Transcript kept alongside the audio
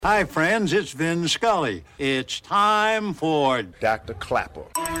Hi, friends. It's Vin Scully. It's time for Dr. Clapper.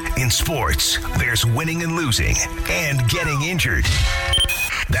 In sports, there's winning and losing and getting injured.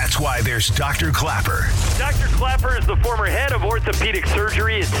 That's why there's Dr. Clapper. Dr. Clapper is the former head of orthopedic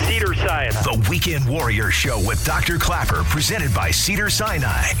surgery at Cedars-Sinai. The Weekend Warrior Show with Dr. Clapper, presented by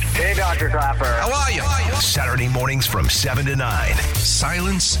Cedars-Sinai. Hey, Dr. Clapper. How are you? Saturday mornings from 7 to 9.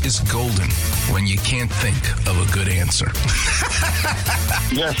 Silence is golden when you can't think of a good answer.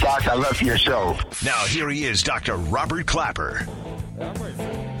 Yes, Doc, I love your show. Now, here he is, Dr. Robert Clapper.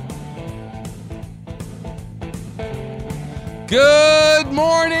 Good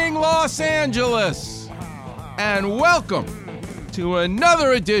morning, Los Angeles, and welcome to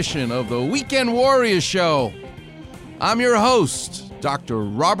another edition of the Weekend Warrior Show. I'm your host, Dr.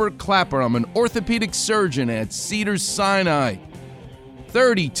 Robert Clapper. I'm an orthopedic surgeon at Cedars-Sinai.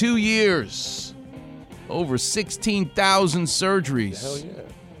 32 years, over 16,000 surgeries. Hell yeah.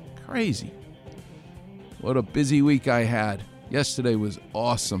 Crazy. What a busy week I had. Yesterday was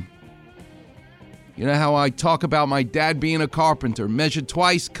awesome. You know how I talk about my dad being a carpenter, measured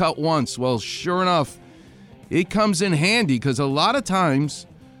twice, cut once. Well, sure enough, it comes in handy because a lot of times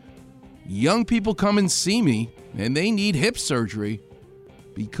young people come and see me and they need hip surgery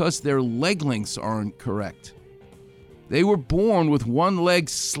because their leg lengths aren't correct. They were born with one leg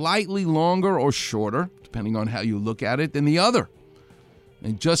slightly longer or shorter, depending on how you look at it, than the other.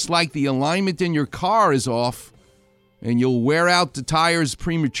 And just like the alignment in your car is off and you'll wear out the tires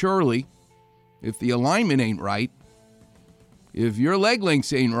prematurely, if the alignment ain't right, if your leg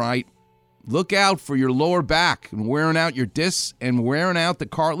lengths ain't right, look out for your lower back and wearing out your discs and wearing out the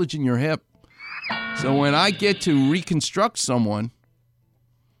cartilage in your hip. So when I get to reconstruct someone,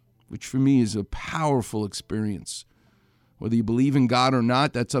 which for me is a powerful experience, whether you believe in God or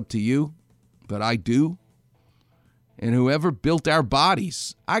not, that's up to you, but I do. And whoever built our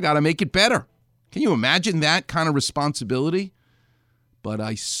bodies, I got to make it better. Can you imagine that kind of responsibility? But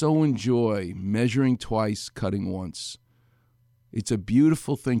I so enjoy measuring twice, cutting once. It's a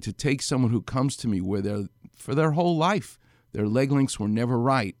beautiful thing to take someone who comes to me where for their whole life, their leg lengths were never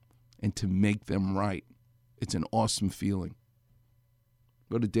right, and to make them right. It's an awesome feeling.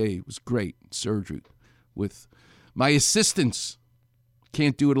 What a day. It was great. Surgery with my assistants.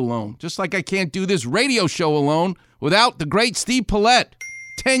 Can't do it alone. Just like I can't do this radio show alone without the great Steve Paulette.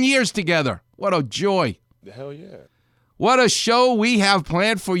 10 years together. What a joy. Hell yeah. What a show we have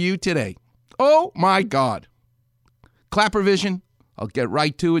planned for you today. Oh, my God. Clapper Vision, I'll get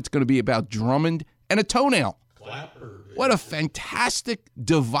right to it. It's going to be about Drummond and a toenail. Clapper Vision. What a fantastic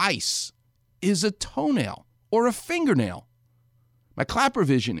device is a toenail or a fingernail. My Clapper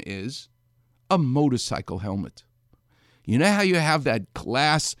Vision is a motorcycle helmet. You know how you have that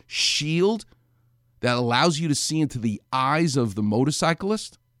glass shield that allows you to see into the eyes of the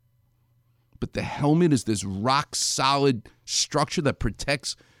motorcyclist? But the helmet is this rock-solid structure that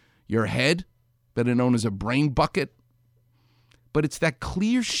protects your head, better known as a brain bucket. But it's that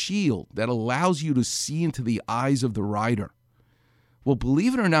clear shield that allows you to see into the eyes of the rider. Well,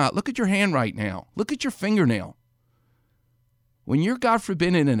 believe it or not, look at your hand right now. Look at your fingernail. When you're, God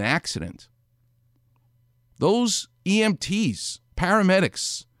forbid, in an accident, those EMTs,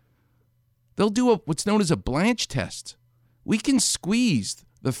 paramedics, they'll do what's known as a Blanche test. We can squeeze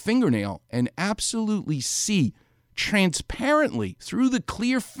the fingernail and absolutely see transparently through the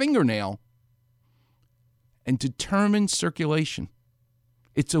clear fingernail and determine circulation.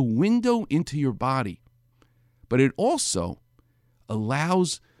 It's a window into your body, but it also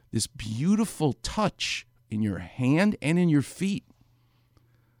allows this beautiful touch in your hand and in your feet.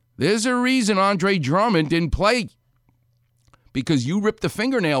 There's a reason Andre Drummond didn't play, because you rip the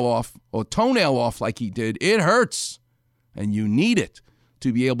fingernail off or toenail off like he did, it hurts, and you need it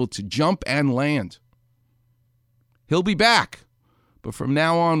to be able to jump and land. He'll be back, but from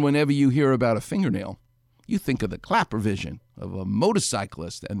now on, whenever you hear about a fingernail, you think of the Clapper Vision of a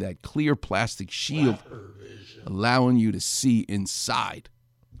motorcyclist and that clear plastic shield allowing you to see inside.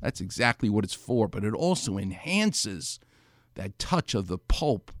 That's exactly what it's for, but it also enhances that touch of the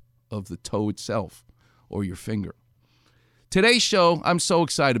pulp of the toe itself or your finger. Today's show, I'm so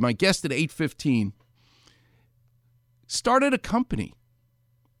excited. My guest at 8:15 started a company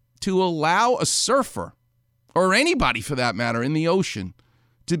to allow a surfer, or anybody for that matter, in the ocean,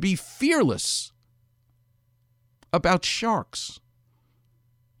 to be fearless about sharks.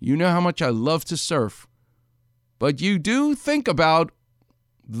 You know how much I love to surf, but you do think about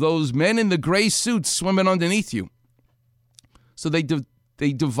those men in the gray suits swimming underneath you. So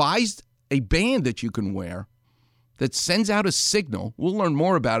they devised a band that you can wear that sends out a signal. We'll learn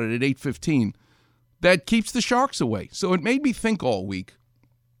more about it at 8:15. That keeps the sharks away. So it made me think all week.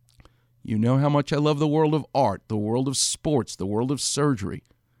 You know how much I love the world of art, the world of sports, the world of surgery.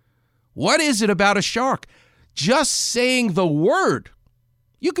 What is it about a shark? Just saying the word.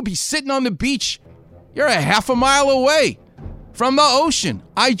 You could be sitting on the beach. You're a half a mile away from the ocean.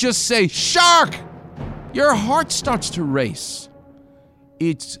 I just say, shark! Your heart starts to race.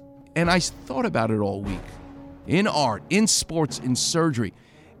 And I thought about it all week. In art, in sports, in surgery.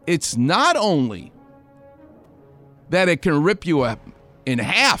 It's not only that it can rip you up in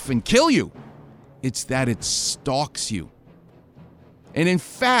half and kill you. It's that it stalks you. And in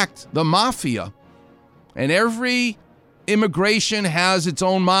fact, the mafia, and every immigration has its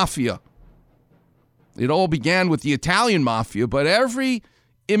own mafia. It all began with the Italian mafia, but every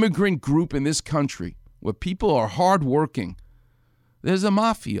immigrant group in this country where people are hardworking, there's a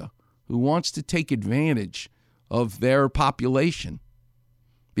mafia who wants to take advantage of their population.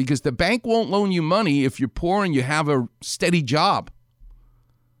 Because the bank won't loan you money if you're poor and you have a steady job.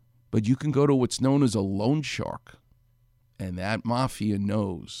 But you can go to what's known as a loan shark. And that mafia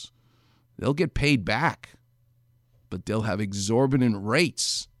knows they'll get paid back, but they'll have exorbitant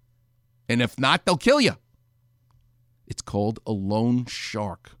rates. And if not, they'll kill you. It's called a loan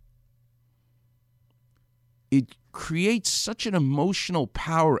shark. It creates such an emotional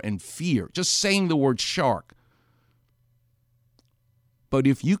power and fear, just saying the word shark. But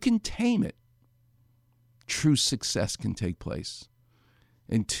if you can tame it, true success can take place.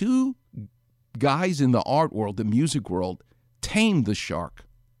 And two guys in the art world, the music world, tamed the shark.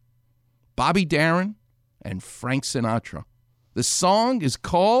 Bobby Darin and Frank Sinatra. The song is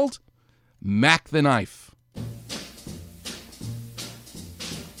called Mac the Knife.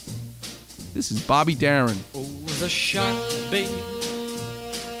 This is Bobby Darin. Oh, the shark, babe,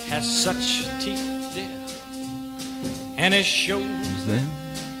 has such teeth, dear, and it shows them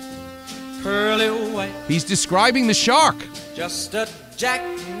pearly white. He's describing the shark. Just a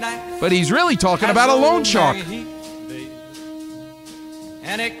jackknife. But he's really talking about a loan shark.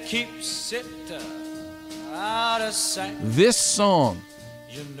 And it keeps it out of sight. This song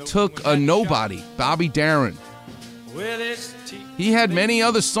took a nobody, Bobby Darin. He had many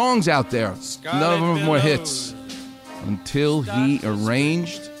other songs out there. None of them were hits. Until he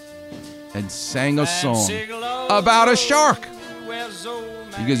arranged and sang a song about a shark.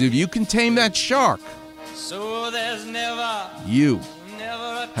 Because if you can tame that shark, you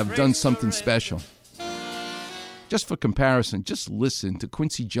have done something special. Just for comparison, just listen to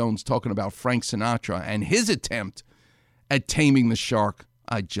Quincy Jones talking about Frank Sinatra and his attempt at taming the shark.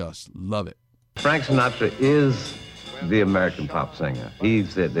 I just love it. Frank Sinatra is the American pop singer.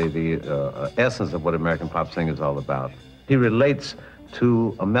 He's the essence of what American pop singing is all about. He relates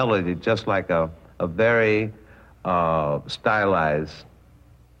to a melody just like a very stylized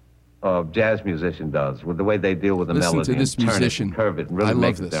jazz musician does, with the way they deal with the melody. Listen to this musician. And curve it, and really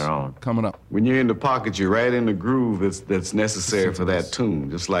makes it their own. Coming up. When you're in the pocket, you're right in the groove that's necessary for that tune,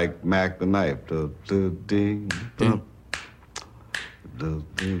 just like Mac the Knife.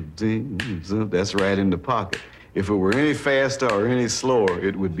 That's right in the pocket. If it were any faster or any slower,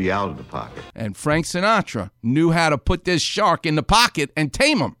 it would be out of the pocket. And Frank Sinatra knew how to put this shark in the pocket and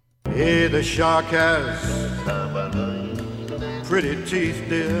tame him. Hey, the shark has pretty teeth,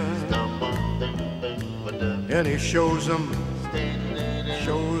 dear, and he shows them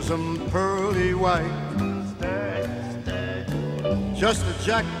pearly white. Just a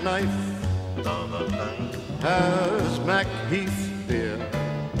jackknife has Mac Heath, dear,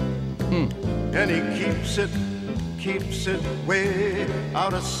 and he keeps it way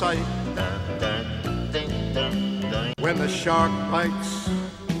out of sight. When the shark bites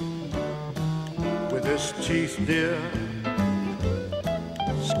with his teeth, dear,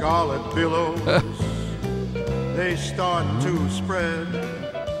 scarlet billows they start to spread.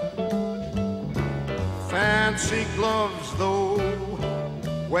 Fancy gloves, though,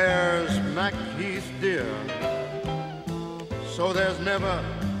 wears Mac Heath, dear, so there's never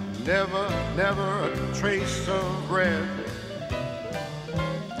a trace of red.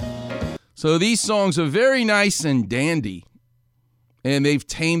 So these songs are very nice and dandy, and they've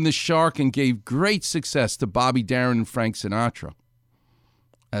tamed the shark and gave great success to Bobby Darin and Frank Sinatra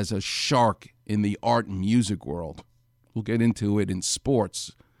as a shark in the art and music world. We'll get into it in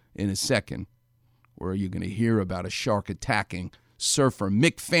sports in a second, where you're going to hear about a shark attacking surfer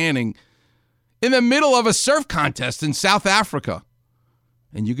Mick Fanning in the middle of a surf contest in South Africa.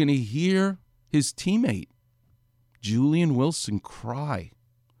 And you're going to hear his teammate, Julian Wilson, cry.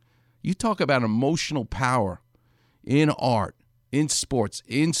 You talk about emotional power in art, in sports,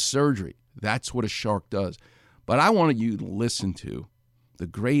 in surgery. That's what a shark does. But I wanted you to listen to the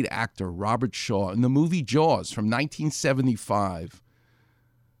great actor Robert Shaw in the movie Jaws from 1975.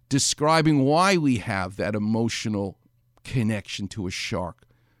 describing why we have that emotional connection to a shark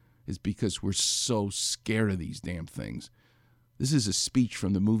is because we're so scared of these damn things. This is a speech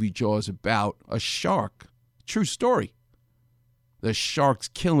from the movie Jaws about a shark. True story. The sharks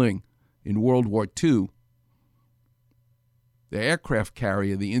killing in World War II the aircraft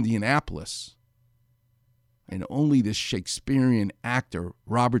carrier, the Indianapolis. And only this Shakespearean actor,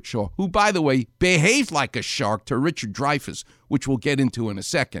 Robert Shaw, who, by the way, behaved like a shark to Richard Dreyfuss, which we'll get into in a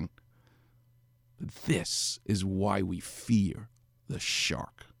second. This is why we fear the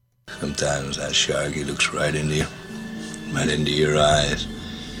shark. Sometimes that shark, he looks right into you, right into your eyes.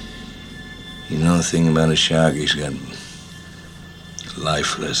 You know the thing about a shark, he's got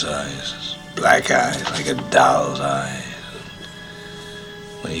lifeless eyes, black eyes, like a doll's eyes.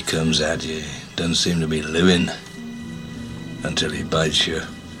 When he comes at you, he doesn't seem to be living until he bites you,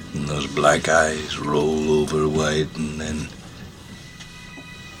 and those black eyes roll over white, and then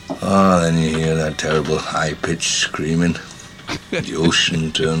you hear that terrible high-pitched screaming. The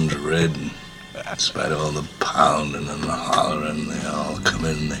ocean turns red, and in spite of all the pounding and the hollering, they all come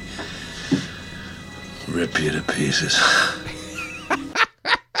in and they rip you to pieces.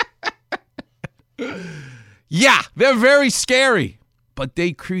 Yeah, they're very scary, but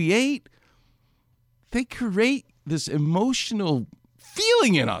they create this emotional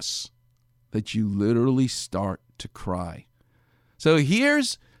feeling in us that you literally start to cry. So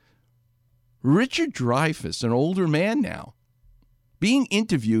here's Richard Dreyfuss, an older man now, being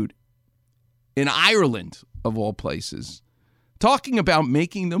interviewed in Ireland, of all places, talking about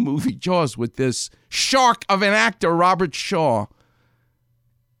making the movie Jaws with this shark of an actor, Robert Shaw.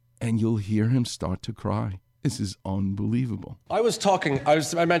 And you'll hear him start to cry. This is unbelievable. I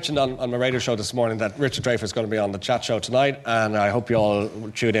mentioned on my radio show this morning that Richard Dreyfuss is going to be on the chat show tonight, and I hope you all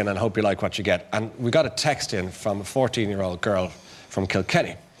tune in and hope you like what you get. And we got a text in from a 14-year-old girl from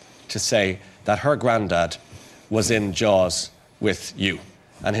Kilkenny to say that her granddad was in Jaws with you,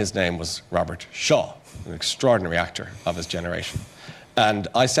 and his name was Robert Shaw, an extraordinary actor of his generation. And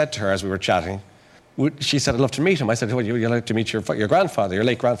I said to her as we were chatting, she said, I'd love to meet him. I said, well, you'd like to meet your grandfather, your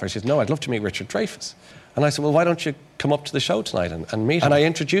late grandfather? She said, no, I'd love to meet Richard Dreyfuss. And I said, well, why don't you come up to the show tonight and meet him? And I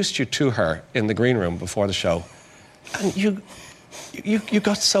introduced you to her in the green room before the show. And you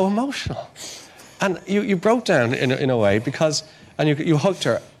got so emotional. And you broke down in a way because, and you hugged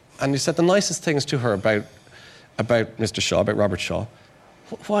her and you said the nicest things to her about Mr. Shaw, about Robert Shaw.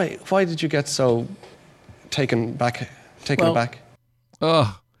 Why did you get so taken aback?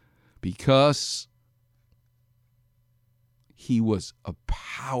 Because he was a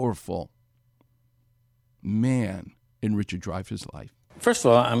powerful man in Richard Dreyfuss' life. First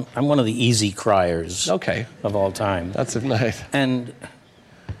of all, I'm one of the easy criers of all time. That's nice. And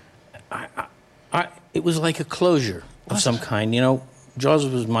it was like a closure of some kind. You know, Jaws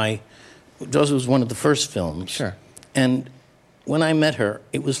was one of the first films. Sure. And when I met her,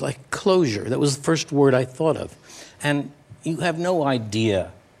 it was like closure. That was the first word I thought of. And you have no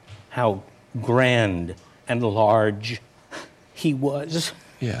idea how grand and large he was.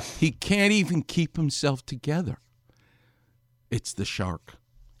 Yeah. He can't even keep himself together. It's the shark.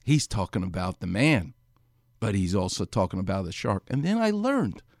 He's talking about the man, but he's also talking about the shark. And then I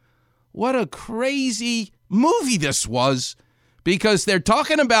learned what a crazy movie this was, because they're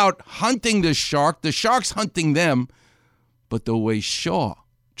talking about hunting the shark's hunting them, but the way Shaw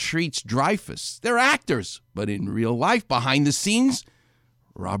treats Dreyfuss, they're actors, but in real life, behind the scenes,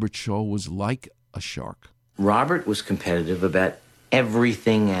 Robert Shaw was like a shark. Robert was competitive about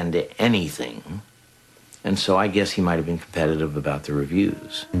everything and anything, and so I guess he might have been competitive about the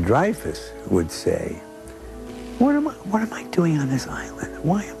reviews. Dreyfuss would say, what am I doing on this island?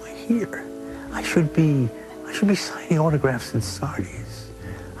 Why am I here? I should be signing autographs in Sardis.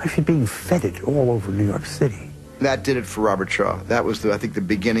 I should be feted all over New York City. That did it for Robert Shaw. That was, I think, the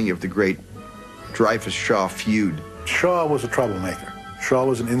beginning of the great Dreyfuss-Shaw feud. Shaw was a troublemaker. Shaw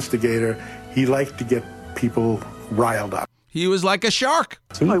was an instigator. He liked to get people riled up. He was like a shark.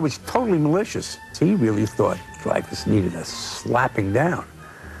 He was totally malicious. He really thought Dreyfuss needed a slapping down.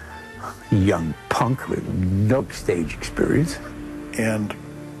 A young punk with no stage experience. And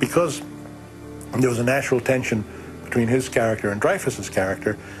because there was a natural tension between his character and Dreyfuss's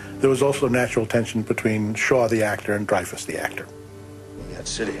character, there was also a natural tension between Shaw the actor and Dreyfuss the actor. You got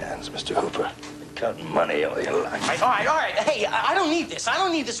city hands, Mr. Hooper. Counting money all your life. All right. Hey, I don't need this. I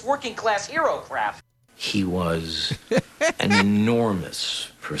don't need this working class hero crap. He was an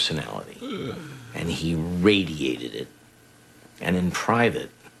enormous personality, and he radiated it. And in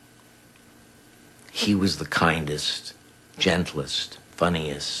private, he was the kindest, gentlest,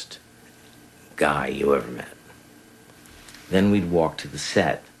 funniest guy you ever met. Then we'd walk to the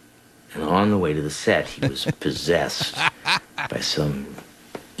set, And on the way to the set, he was possessed by some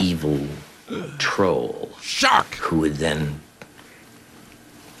evil troll. Shark! Who would then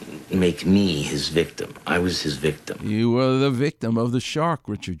make me his victim. I was his victim. You were the victim of the shark,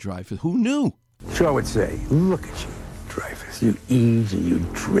 Richard Dreyfuss. Who knew? Shaw would say, look at you, Dreyfuss. You eat and you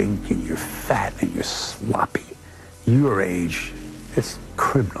drink and you're fat and you're sloppy. Your age, it's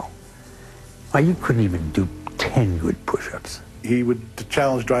criminal. Why, you couldn't even do 10 good push-ups. He would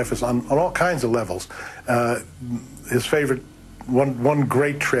challenge Dreyfuss on all kinds of levels. His favorite, one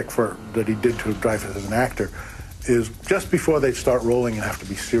great trick that he did to Dreyfuss as an actor is just before they'd start rolling and have to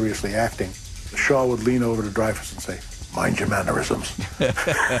be seriously acting, Shaw would lean over to Dreyfuss and say, mind your mannerisms.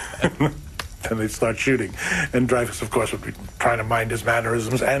 And they'd start shooting. And Dreyfuss, of course, would be trying to mind his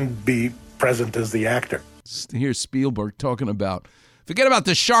mannerisms and be present as the actor. Here's Spielberg talking about, forget about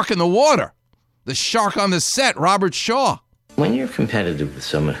the shark in the water. The shark on the set, Robert Shaw. When you're competitive with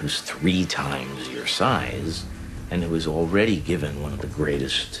someone who's 3 times your size and who is already given one of the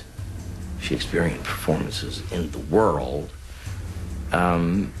greatest Shakespearean performances in the world,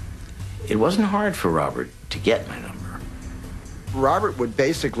 it wasn't hard for Robert to get my number. Robert would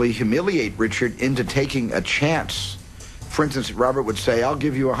basically humiliate Richard into taking a chance. For instance, Robert would say, I'll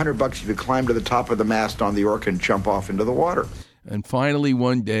give you $100 if you climb to the top of the mast on the Orca and jump off into the water. And finally,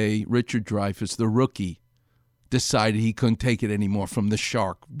 one day, Richard Dreyfuss, the rookie, decided he couldn't take it anymore from the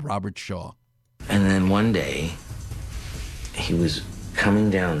shark, Robert Shaw. And then one day, he was coming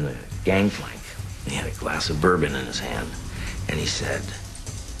down the gangplank. He had a glass of bourbon in his hand, and he said,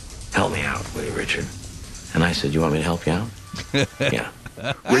 help me out, will you, Richard? And I said, you want me to help you out? Yeah.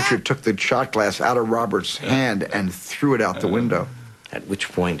 Richard took the shot glass out of Robert's hand and threw it out the window. At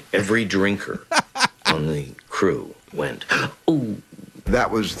which point, every drinker on the crew went, ooh.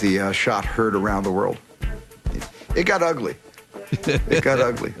 That was the shot heard around the world. It got ugly. It got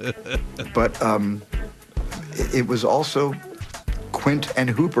ugly. But it was also Quint and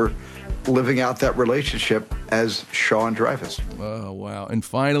Hooper living out that relationship as Shaw and Dreyfuss. Oh, wow. And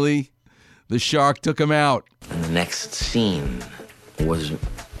finally, the shark took him out. And the next scene was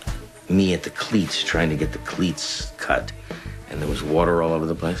me at the cleats, trying to get the cleats cut. And there was water all over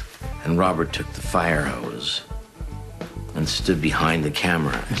the place. And Robert took the fire hose and stood behind the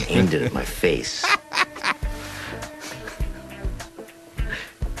camera and aimed it at my face.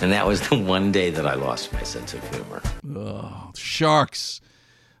 And that was the one day that I lost my sense of humor. Oh, sharks.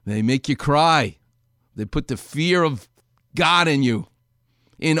 They make you cry. They put the fear of God in you.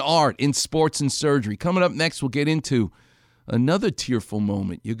 In art, in sports, and surgery. Coming up next, we'll get into another tearful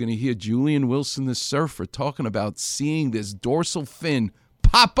moment. You're going to hear Julian Wilson, the surfer, talking about seeing this dorsal fin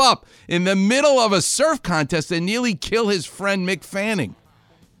pop up in the middle of a surf contest and nearly kill his friend Mick Fanning.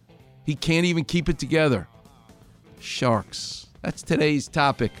 He can't even keep it together. Sharks. That's today's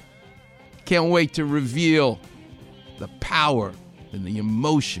topic. Can't wait to reveal the power and the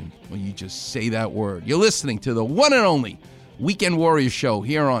emotion when you just say that word. You're listening to the one and only Weekend Warrior Show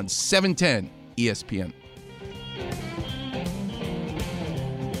here on 710 ESPN.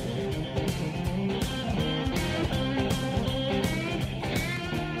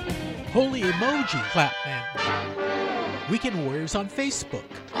 Holy emoji, Clapman. Weekend Warriors on Facebook.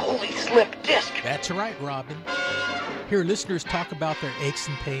 Holy slip disc. That's right, Robin. Hear listeners talk about their aches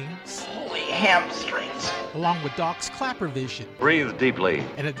and pains. Holy hamstrings. Along with Doc's Clapper Vision. Breathe deeply.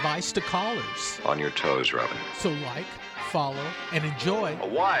 And advice to callers. On your toes, Robin. So like, follow, and enjoy a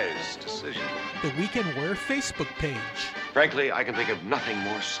wise decision. The Weekend Warrior Facebook page. Frankly, I can think of nothing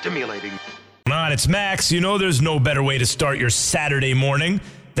more stimulating. Come on, it's Max. You know there's no better way to start your Saturday morning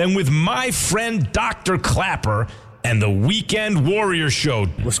than with my friend Dr. Clapper and the Weekend Warrior Show.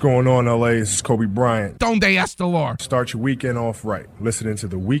 What's going on, LA? This is Kobe Bryant. Donde hasta Lord. Start your weekend off right. Listening to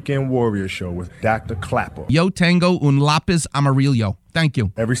the Weekend Warrior Show with Dr. Clapper. Yo tengo un lápiz amarillo. Thank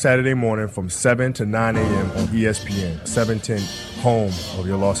you. Every Saturday morning from 7 to 9 a.m. on ESPN. 710, home of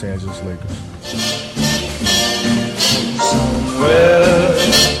your Los Angeles Lakers. Somewhere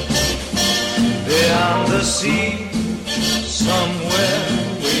beyond the sea, somewhere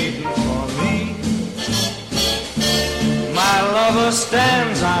waiting for me, my lover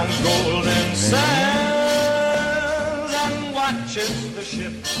stands on golden sands and watches the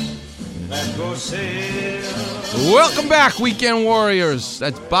ships that go sail. Welcome back, Weekend Warriors.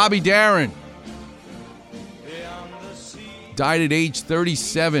 That's Bobby Darin. Died at age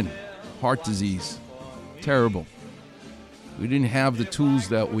 37. Heart disease. Terrible. We didn't have the tools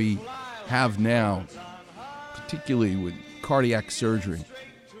that we have now, particularly with cardiac surgery.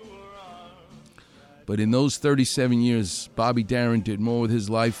 But in those 37 years, Bobby Darin did more with his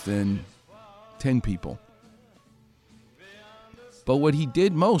life than 10 people. But what he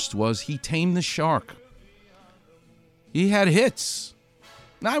did most was he tamed the shark. He had hits.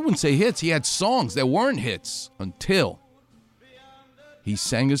 Now, I wouldn't say hits. He had songs that weren't hits until he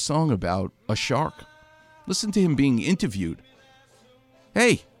sang a song about a shark. Listen to him being interviewed.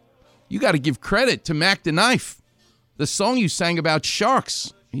 Hey, you got to give credit to Mac the Knife. The song you sang about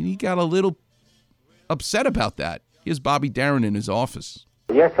sharks. And he got a little upset about that. Here's Bobby Darin in his office.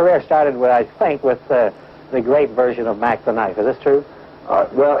 Your career started with, I think, with the great version of Mac the Knife. Is this true? I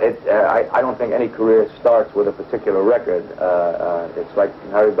don't think any career starts with a particular record. It's like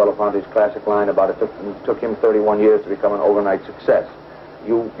Harry Belafonte's classic line about it took him 31 years to become an overnight success.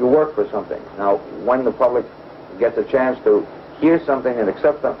 You work for something. Now, when the public gets a chance to hear something and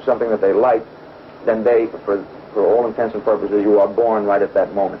accept something that they like, then they, for all intents and purposes, you are born right at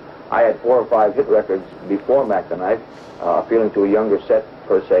that moment. I had 4 or 5 hit records before Mac the Knife, appealing to a younger set,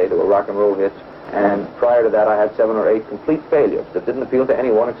 per se. They were rock and roll hits. And prior to that, I had 7 or 8 complete failures that didn't appeal to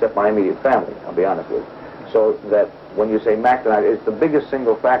anyone except my immediate family, I'll be honest with you. So that when you say Mac the Knife, it's the biggest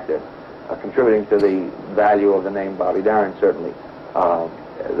single factor contributing to the value of the name Bobby Darin, certainly.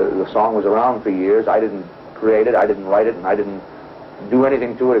 The song was around for years. I didn't create it, I didn't write it, and I didn't do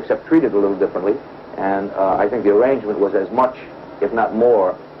anything to it except treat it a little differently. And I think the arrangement was as much, if not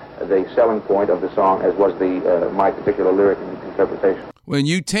more, the selling point of the song as was my particular lyric interpretation. When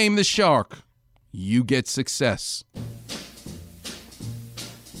you tame the shark, you get success.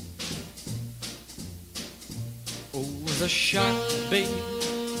 Oh, the shark, babe,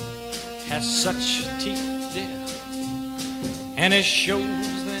 has such teeth, dear, and it shows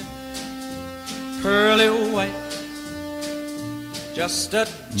them pearly white. Just a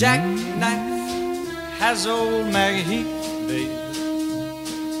jackknife has old Maggie Heath, babe,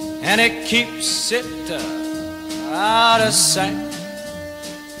 and it keeps it out of sight.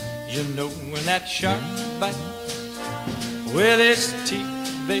 You know when that shark bites with his teeth,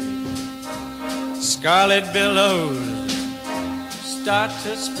 baby, scarlet billows start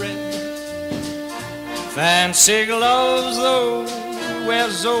to spread. Fancy gloves, though,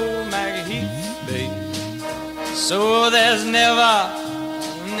 wears old Maggie Heath, baby, so there's never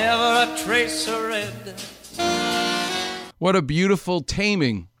a trace of red. What a beautiful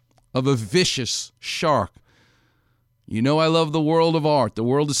taming of a vicious shark. You know I love the world of art, the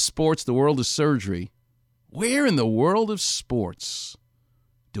world of sports, the world of surgery. Where in the world of sports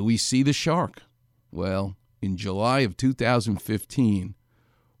do we see the shark? Well, in July of 2015,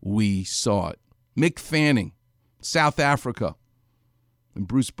 we saw it. Mick Fanning, South Africa. In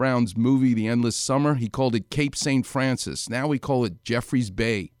Bruce Brown's movie, The Endless Summer, he called it Cape St. Francis. Now we call it Jeffreys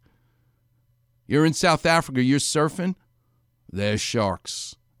Bay. You're in South Africa, you're surfing, there's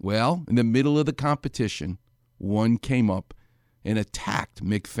sharks. Well, in the middle of the competition, one came up and attacked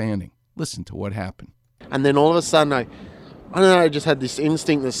Mick Fanning. Listen to what happened. And then all of a sudden, I don't know, I just had this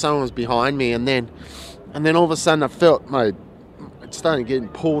instinct that someone was behind me, and then all of a sudden I felt it started getting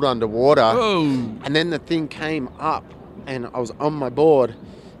pulled underwater. Oh. And then the thing came up, and I was on my board,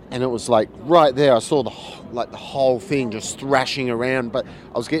 and it was like right there. I saw the whole thing just thrashing around, but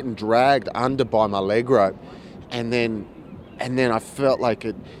I was getting dragged under by my leg rope, and then I felt like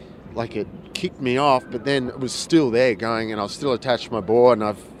it kicked me off, but then it was still there going, and I was still attached to my board, and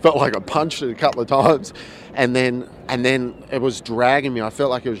I felt like I punched it a couple of times, and then it was dragging me. I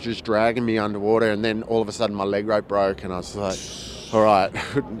felt like it was just dragging me underwater, and then all of a sudden my leg rope broke, and I was like, all right,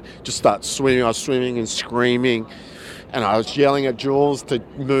 just start swimming. I was swimming and screaming, and I was yelling at Jules to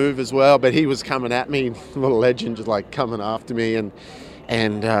move as well, but he was coming at me, little legend, just like coming after me, and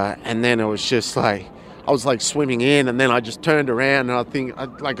then it was just like, I was like swimming in, and then I just turned around, and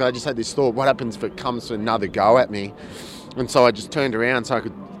I just had this thought, what happens if it comes to another go at me? And so I just turned around so I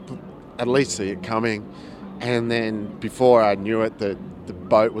could at least see it coming. And then before I knew it, the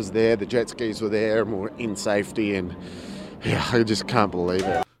boat was there, the jet skis were there, and we were in safety, and yeah, I just can't believe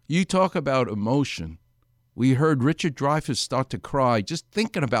it. You talk about emotion. We heard Richard Dreyfuss start to cry just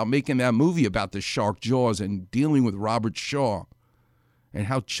thinking about making that movie about the shark jaws and dealing with Robert Shaw and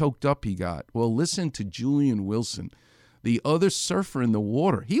how choked up he got. Well, listen to Julian Wilson, the other surfer in the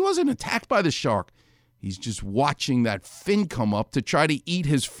water. He wasn't attacked by the shark. He's just watching that fin come up to try to eat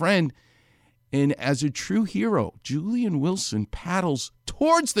his friend. And as a true hero, Julian Wilson paddles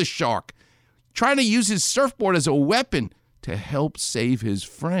towards the shark, trying to use his surfboard as a weapon to help save his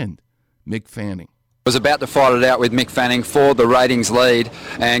friend, Mick Fanning. Was about to fight it out with Mick Fanning for the ratings lead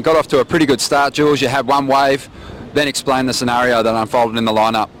and got off to a pretty good start. Jules, you had one wave, then explain the scenario that unfolded in the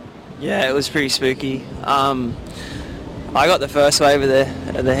lineup. Yeah, it was pretty spooky. I got the first wave of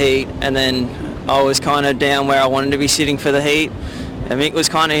the heat, and then I was kind of down where I wanted to be sitting for the heat, And Mick was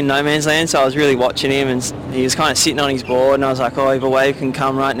kind of in no man's land, so I was really watching him, and he was kind of sitting on his board, and I was like, oh, if a wave can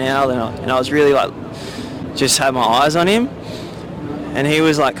come right now, and I was really like, just had my eyes on him, and he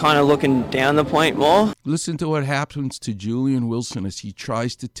was like kind of looking down the point more. Listen to what happens to Julian Wilson as he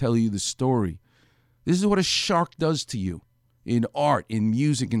tries to tell you the story. This is what a shark does to you in art, in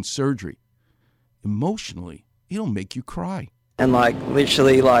music, in surgery. Emotionally, it'll make you cry. And like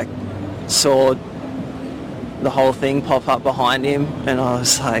literally like saw the whole thing pop up behind him, and I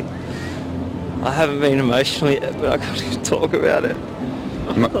was like, I haven't been emotional yet, but I can't talk about it.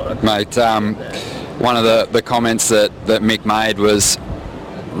 Mate, one of the comments that Mick made was,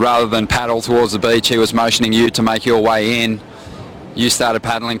 rather than paddle towards the beach, he was motioning you to make your way in. You started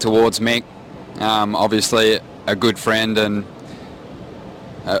paddling towards Mick. Obviously a good friend, and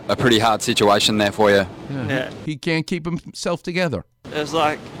a pretty hard situation there for you. Yeah. He can't keep himself together. It was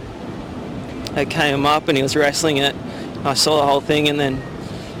like, it came up and he was wrestling it. I saw the whole thing, and then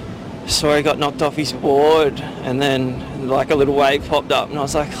saw he got knocked off his board, and then like a little wave popped up, and I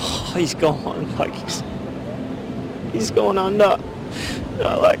was like, oh, he's gone. Like he's gone under.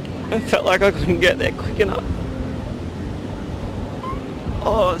 I felt like I couldn't get there quick enough.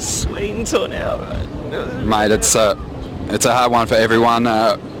 Oh, it's sweating till now. Mate, it's a hard one for everyone.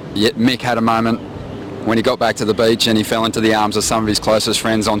 Mick had a moment when he got back to the beach and he fell into the arms of some of his closest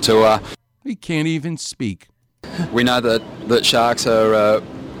friends on tour. He can't even speak. We know that sharks are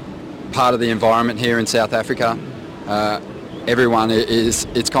part of the environment here in South Africa.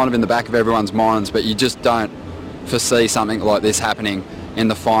 It's kind of in the back of everyone's minds, but you just don't foresee something like this happening in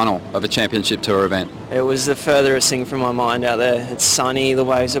the final of a championship tour event. It was the furthest thing from my mind out there. It's sunny, the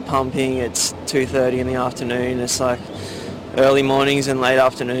waves are pumping, it's 2:30 in the afternoon. It's like early mornings and late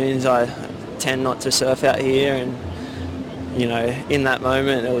afternoons. I tend not to surf out here, and you know, in that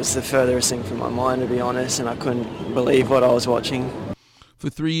moment it was the furthest thing from my mind, to be honest, and I couldn't believe what I was watching. For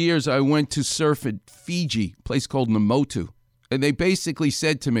 3 years I went to surf at Fiji, a place called Namotu, and they basically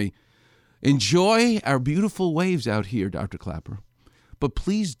said to me, enjoy our beautiful waves out here, Dr. Clapper, but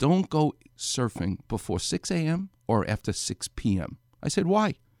please don't go surfing before 6 a.m. or after 6 p.m. I said,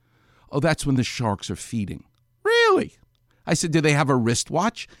 why? Oh, that's when the sharks are feeding. Really? I said, do they have a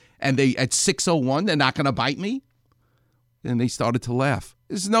wristwatch? And they at 6:01, they're not going to bite me? And they started to laugh.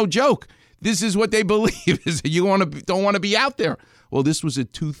 This is no joke. This is what they believe, is that you don't want to be out there. Well, this was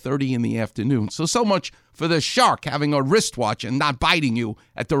at 2:30 in the afternoon. So much for the shark having a wristwatch and not biting you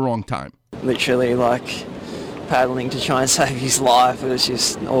at the wrong time. Literally, like, paddling to try and save his life. It was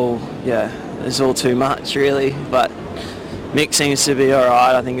just it was all too much, really. But Mick seems to be all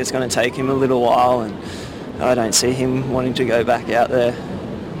right. I think it's going to take him a little while, and I don't see him wanting to go back out there.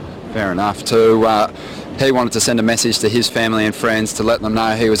 Fair enough. He wanted to send a message to his family and friends to let them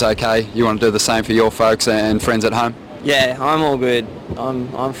know he was okay. You want to do the same for your folks and friends at home? Yeah, I'm all good.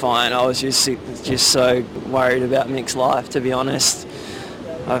 I'm fine. I was just so worried about Mick's life, to be honest.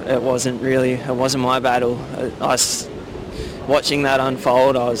 It wasn't my battle. Watching that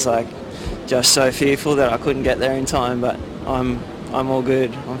unfold, I was like just so fearful that I couldn't get there in time, but I'm all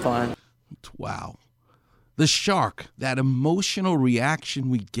good. I'm fine. Wow. The shark, that emotional reaction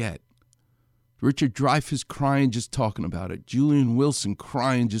we get. Richard Dreyfuss crying just talking about it. Julian Wilson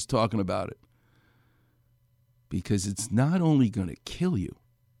crying just talking about it. Because it's not only going to kill you,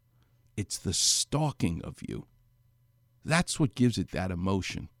 it's the stalking of you. That's what gives it that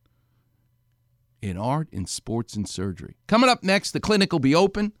emotion. In art, in sports, and surgery. Coming up next, the clinic will be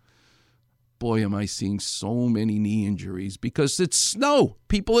open. Boy, am I seeing so many knee injuries because it's snow.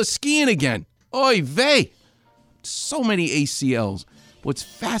 People are skiing again. Oy vey. So many ACLs. What's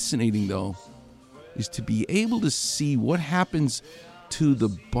fascinating, though, is to be able to see what happens to the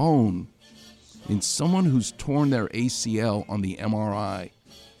bone in someone who's torn their ACL on the MRI.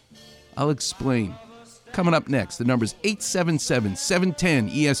 I'll explain. Coming up next, the number's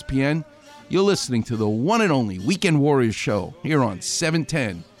 877-710-ESPN. You're listening to the one and only Weekend Warriors show here on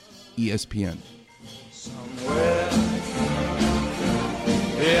 710 ESPN. Somewhere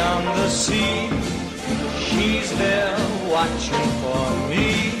beyond the sea, she's there watching for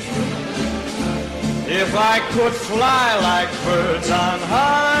me. If I could fly like birds on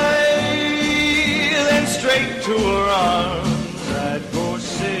high, then straight to her arms I'd go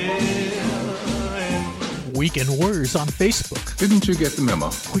sailing. Weekend Warriors on Facebook. Didn't you get the memo?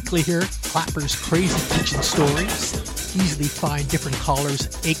 Quickly hear Clapper's crazy kitchen stories. Easily find different callers'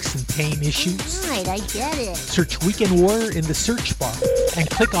 aches and pain issues. Right, I get it. Search Weekend Warrior in the search bar and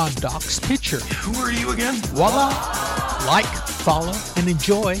click on Doc's picture. Who are you again? Voila! Like, follow, and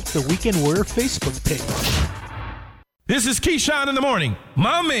enjoy the Weekend Warrior Facebook page. This is Keyshawn in the morning.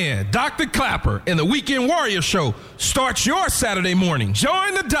 My man, Dr. Clapper, and the Weekend Warrior Show starts your Saturday morning.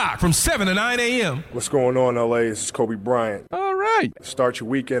 Join the doc from 7 to 9 a.m. What's going on, LA? This is Kobe Bryant. All right. Start your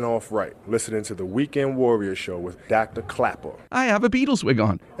weekend off right. Listening to the Weekend Warrior Show with Dr. Clapper. I have a Beatles wig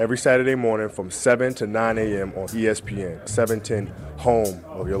on. Every Saturday morning from 7 to 9 a.m. on ESPN, 710, home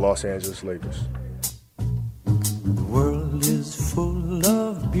of your Los Angeles Lakers. The world is full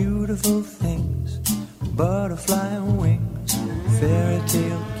of beautiful things, butterfly wings, fairy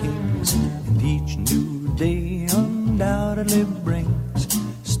tale kings, and each new day undoubtedly brings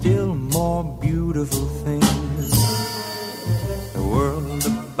still more beautiful things. The world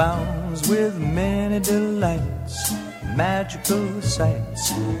abounds with many delights, magical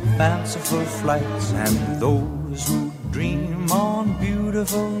sights, fanciful flights, and those who dream on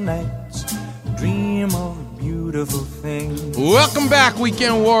beautiful nights dream of beautiful things. Welcome back,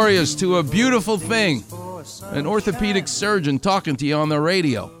 Weekend Warriors, to A Beautiful Thing. An orthopedic surgeon talking to you on the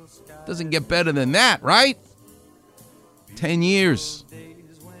radio. Doesn't get better than that, right? 10 years.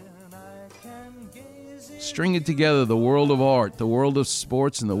 Stringing together the world of art, the world of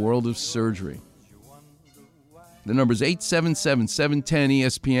sports, and the world of surgery. The number's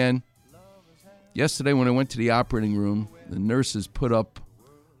 877-710-ESPN. Yesterday when I went to the operating room, the nurses put up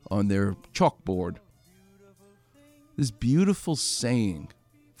on their chalkboard this beautiful saying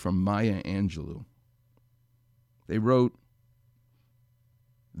from Maya Angelou. They wrote,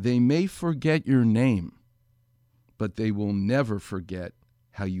 "They may forget your name, but they will never forget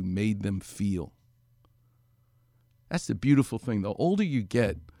how you made them feel." That's the beautiful thing. The older you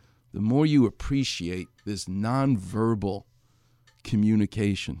get, the more you appreciate this nonverbal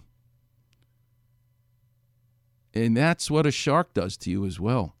communication. And that's what a shark does to you as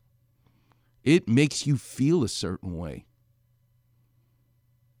well. It makes you feel a certain way.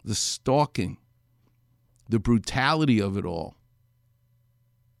 The stalking, the brutality of it all.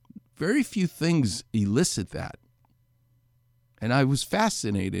 Very few things elicit that. And I was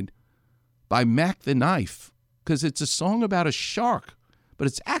fascinated by Mac the Knife, because it's a song about a shark, but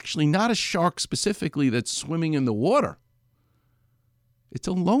it's actually not a shark specifically that's swimming in the water. It's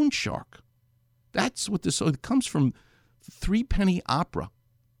a loan shark. That's what this song, it comes from Threepenny Opera.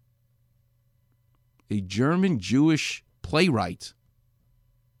 A German Jewish playwright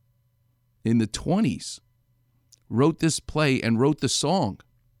in the 20s wrote this play and wrote the song,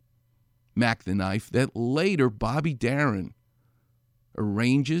 Mac the Knife, that later Bobby Darin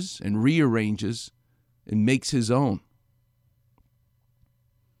arranges and rearranges and makes his own.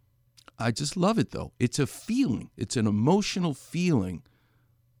 I just love it, though. It's a feeling. It's an emotional feeling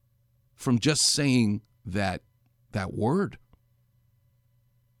from just saying that word.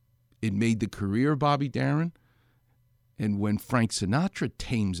 It made the career of Bobby Darin, and when Frank Sinatra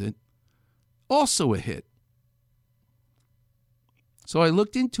tames it, also a hit. So I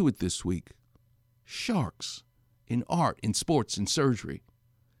looked into it this week. Sharks in art, in sports, in surgery.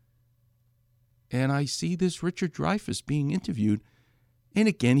 And I see this Richard Dreyfuss being interviewed, and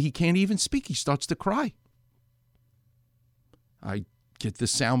again, he can't even speak. He starts to cry. I get the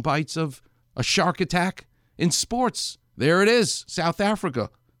sound bites of a shark attack in sports. There it is, South Africa,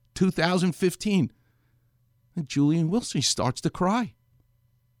 2015. And Julian Wilson starts to cry.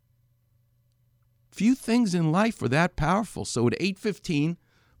 Few things in life are that powerful. So at 8:15,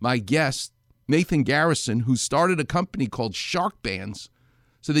 my guest, Nathan Garrison, who started a company called Shark Bands,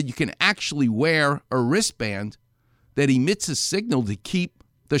 so that you can actually wear a wristband that emits a signal to keep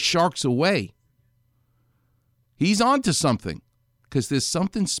the sharks away. He's on to something, because there's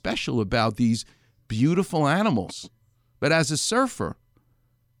something special about these beautiful animals. But as a surfer,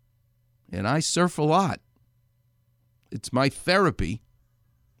 and I surf a lot, it's my therapy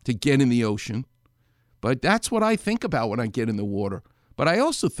to get in the ocean. But that's what I think about when I get in the water. But I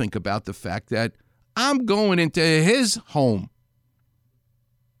also think about the fact that I'm going into his home.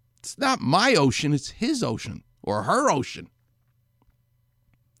 It's not my ocean, it's his ocean or her ocean.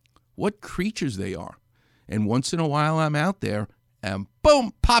 What creatures they are. And once in a while I'm out there and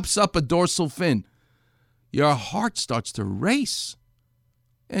boom, pops up a dorsal fin. Your heart starts to race.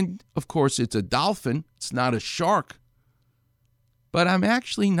 And of course it's a dolphin, it's not a shark. But I'm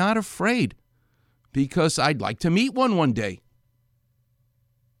actually not afraid, because I'd like to meet one day.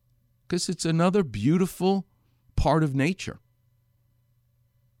 Because it's another beautiful part of nature.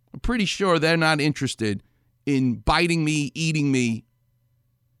 I'm pretty sure they're not interested in biting me, eating me.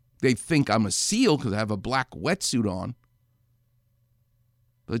 They think I'm a seal because I have a black wetsuit on.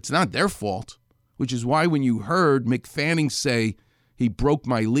 But it's not their fault, which is why when you heard Mick Fanning say he broke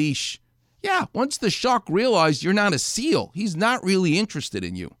my leash, yeah, once the shark realized you're not a seal, he's not really interested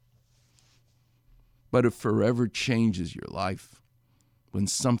in you. but it forever changes your life when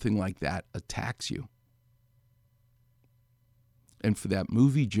something like that attacks you. And for that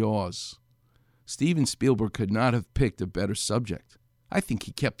movie Jaws, Steven Spielberg could not have picked a better subject. I think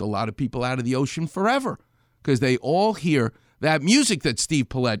he kept a lot of people out of the ocean forever because they all hear that music that Steve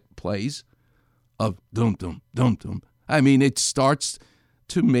Paulette plays of dum-dum, dum-dum. I mean, it starts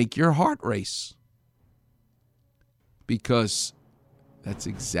to make your heart race because that's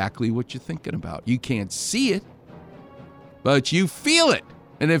exactly what you're thinking about. You can't see it, but you feel it.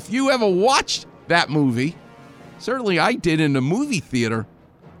 And if you ever watched that movie, certainly I did in the movie theater,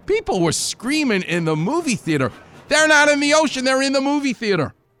 people were screaming in the movie theater. They're not in the ocean, they're in the movie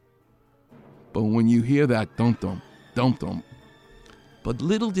theater. But when you hear that dum-dum, dum-dum, but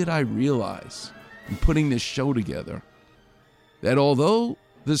little did I realize in putting this show together that although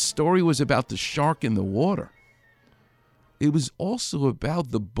the story was about the shark in the water, it was also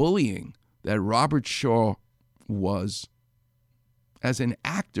about the bullying that Robert Shaw was as an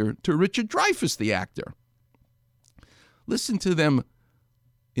actor to Richard Dreyfuss, the actor. Listen to them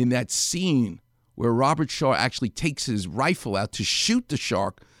in that scene where Robert Shaw actually takes his rifle out to shoot the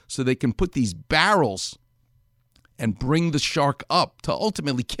shark so they can put these barrels and bring the shark up to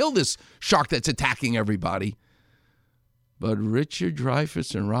ultimately kill this shark that's attacking everybody. But Richard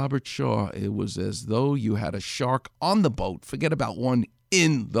Dreyfuss and Robert Shaw, it was as though you had a shark on the boat. Forget about one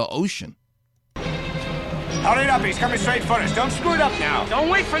in the ocean. Hurry up, he's coming straight for us. Don't screw it up now. Don't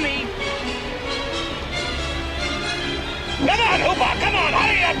wait for me. Come on, Hooper, come on,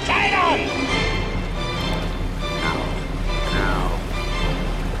 hurry up, tie it on! Now.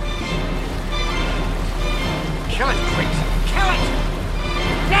 Kill it, quick. Kill it!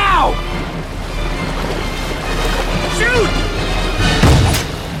 Now! Shoot!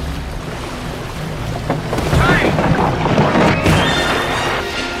 Time!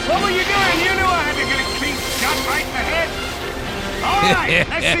 What were you doing? You knew I had to get a clean shot right in the head. All right,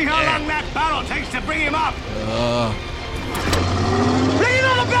 let's see how long that barrel takes to bring him up. Bring it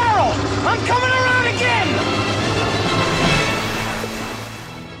on the barrel! I'm coming around again!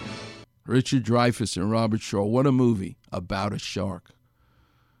 Richard Dreyfuss and Robert Shaw, what a movie about a shark.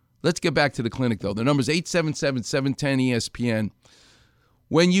 Let's get back to the clinic, though. The number's 877-710-ESPN.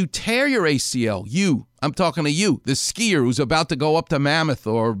 When you tear your ACL, I'm talking to you, the skier who's about to go up to Mammoth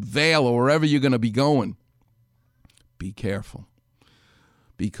or Vail or wherever you're going to be going, be careful.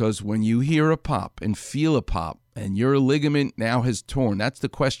 Because when you hear a pop and feel a pop and your ligament now has torn, that's the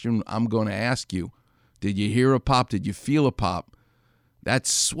question I'm going to ask you. Did you hear a pop? Did you feel a pop? That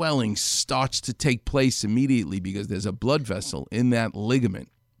swelling starts to take place immediately because there's a blood vessel in that ligament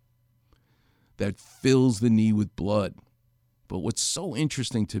that fills the knee with blood. But what's so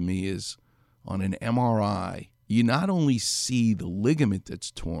interesting to me is on an MRI, you not only see the ligament that's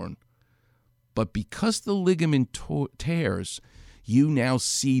torn, but because the ligament tears, you now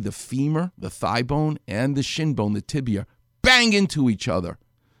see the femur, the thigh bone, and the shin bone, the tibia, bang into each other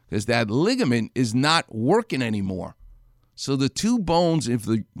because that ligament is not working anymore. So the two bones of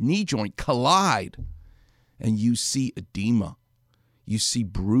the knee joint collide, and you see edema. You see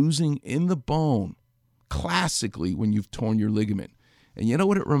bruising in the bone, classically when you've torn your ligament. And you know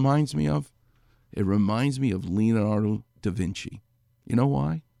what it reminds me of? It reminds me of Leonardo da Vinci. You know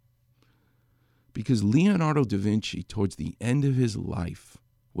why? Because Leonardo da Vinci, towards the end of his life,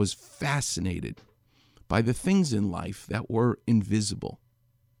 was fascinated by the things in life that were invisible.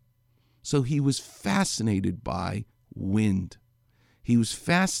 So he was fascinated by wind. He was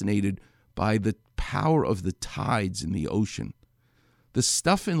fascinated by the power of the tides in the ocean. The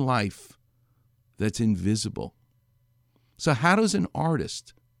stuff in life that's invisible. So how does an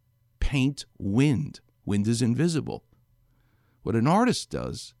artist paint wind? Wind is invisible. What an artist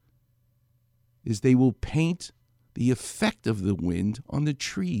does is they will paint the effect of the wind on the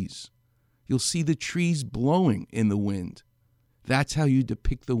trees. You'll see the trees blowing in the wind. That's how you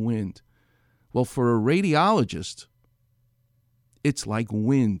depict the wind. Well, for a radiologist, it's like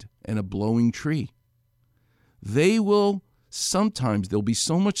wind and a blowing tree. Sometimes there'll be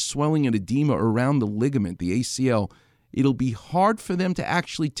so much swelling and edema around the ligament, the ACL, it'll be hard for them to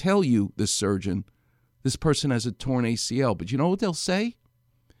actually tell you, the surgeon, this person has a torn ACL. But you know what they'll say?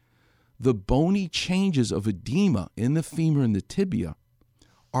 The bony changes of edema in the femur and the tibia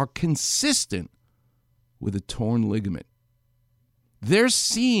are consistent with a torn ligament. They're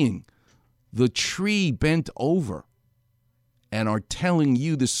seeing the tree bent over and are telling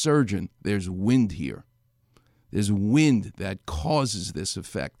you, the surgeon, there's wind here. There's wind that causes this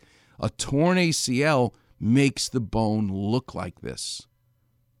effect. A torn ACL makes the bone look like this.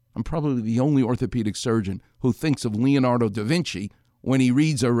 I'm probably the only orthopedic surgeon who thinks of Leonardo da Vinci when he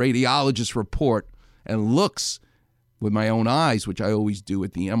reads a radiologist's report and looks with my own eyes, which I always do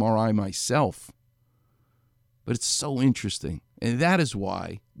at the MRI myself. But it's so interesting. And that is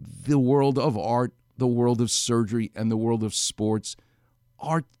why the world of art, the world of surgery, and the world of sports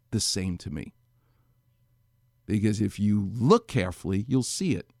are the same to me. Because if you look carefully, you'll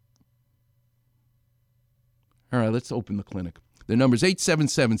see it. All right, let's open the clinic. The number's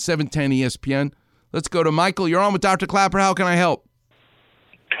 877-710-ESPN. Let's go to Michael. You're on with Dr. Clapper. How can I help?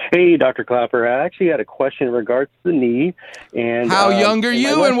 Hey, Dr. Clapper. I actually had a question in regards to the knee. And how young are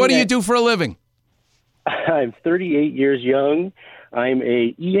you, and what do you do for a living? I'm 38 years young. I'm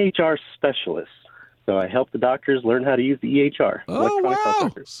a EHR specialist. So I help the doctors learn how to use the EHR. Oh,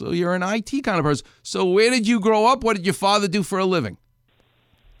 wow. So you're an IT kind of person. So where did you grow up? What did your father do for a living?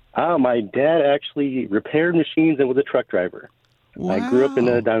 My dad actually repaired machines and was a truck driver. Wow. I grew up in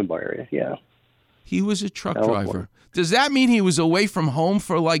the Diamond Bar area, yeah. He was a truck driver. Does that mean he was away from home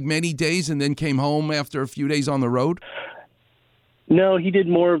for like many days and then came home after a few days on the road? No, he did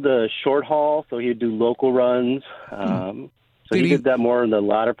more of the short haul, so he'd do local runs. So he did that more in the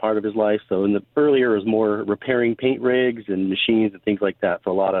latter part of his life. So in the earlier, it was more repairing paint rigs and machines and things like that.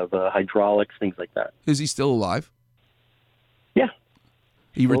 So a lot of hydraulics, things like that. Is he still alive? Yeah.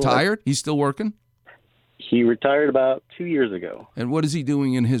 He retired? He's still working? He retired about 2 years ago. And what is he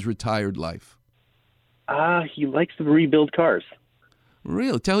doing in his retired life? He likes to rebuild cars.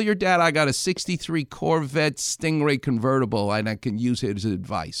 Really? Tell your dad I got a 63 Corvette Stingray convertible and I can use his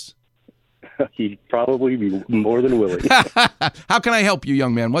advice. He'd probably be more than willing. How can I help you,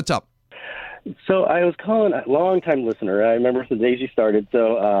 young man? What's up? So I was calling, a long-time listener. I remember from the days you started.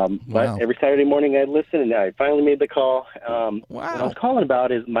 So but every Saturday morning I'd listen, and I finally made the call. What I was calling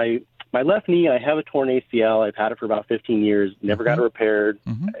about is my left knee. I have a torn ACL. I've had it for about 15 years. Never got it repaired.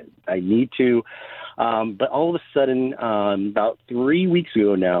 I need to. But all of a sudden, about 3 weeks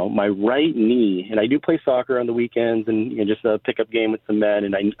ago now, my right knee, and I do play soccer on the weekends and just a pickup game with some men,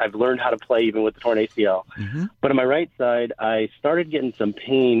 and I've learned how to play even with the torn ACL. But on my right side, I started getting some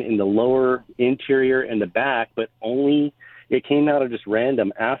pain in the lower interior and the back, but only it came out of just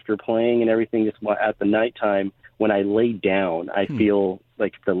random after playing and everything just at the nighttime. When I lay down, I feel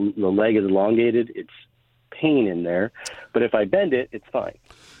like the leg is elongated. It's pain in there. But if I bend it, it's fine.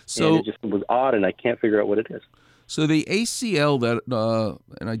 So and it just was odd, and I can't figure out what it is. So the ACL that,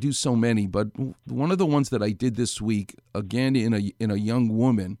 and I do so many, but one of the ones that I did this week, again in a young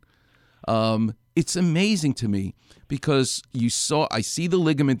woman, it's amazing to me because I see the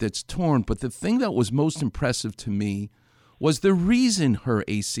ligament that's torn, but the thing that was most impressive to me was the reason her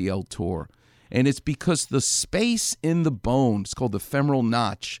ACL tore, and it's because the space in the bone, it's called the femoral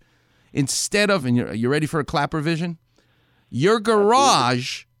notch, instead of, and you're ready for a Clapper vision? Your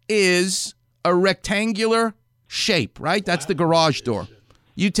garage is a rectangular shape, right? That's the garage door.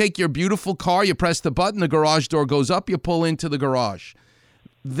 You take your beautiful car, you press the button, the garage door goes up, you pull into the garage.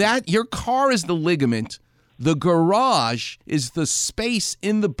 Your car is the ligament. The garage is the space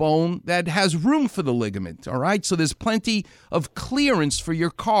in the bone that has room for the ligament, all right? So there's plenty of clearance for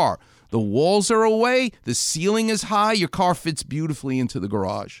your car. The walls are away, the ceiling is high, your car fits beautifully into the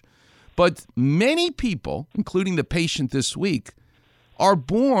garage. But many people, including the patient this week, are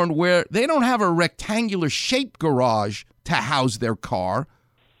born where they don't have a rectangular shaped garage to house their car,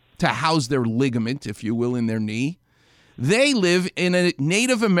 to house their ligament, if you will, in their knee. They live in a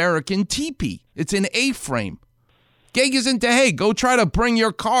Native American teepee. It's an A-frame. Geg isn't hey, go try to bring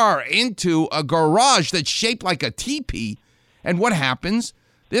your car into a garage that's shaped like a teepee. And what happens?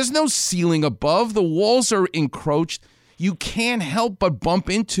 There's no ceiling above. The walls are encroached. You can't help but bump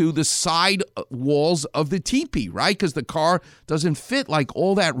into the side walls of the teepee, right? Because the car doesn't fit like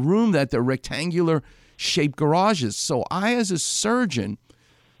all that room that the rectangular shaped garage is. So I, as a surgeon,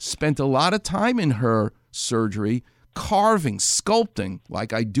 spent a lot of time in her surgery carving, sculpting,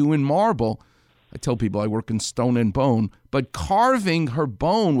 like I do in marble. I tell people I work in stone and bone, but carving her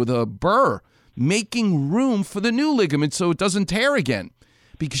bone with a burr, making room for the new ligament so it doesn't tear again.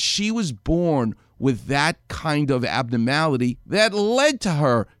 Because she was born with that kind of abnormality that led to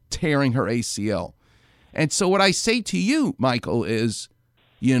her tearing her ACL. And so what I say to you, Michael, is,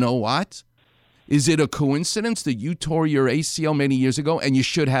 you know what? Is it a coincidence that you tore your ACL many years ago and you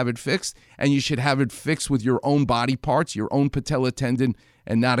should have it fixed? And you should have it fixed with your own body parts, your own patella tendon,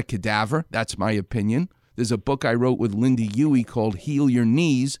 and not a cadaver? That's my opinion. There's a book I wrote with Linda Huey called Heal Your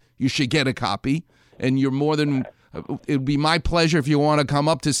Knees. You should get a copy. And you're more than... It would be my pleasure if you want to come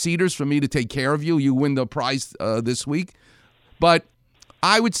up to Cedars for me to take care of you. You win the prize this week. But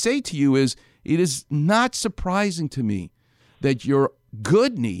I would say to you it is not surprising to me that your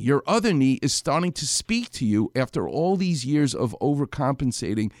good knee, your other knee, is starting to speak to you after all these years of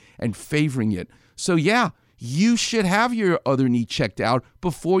overcompensating and favoring it. So yeah, you should have your other knee checked out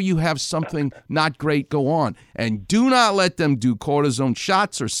before you have something not great go on. And do not let them do cortisone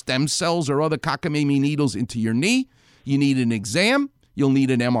shots or stem cells or other cockamamie needles into your knee. You need an exam. You'll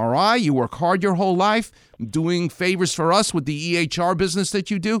need an MRI. You work hard your whole life doing favors for us with the EHR business that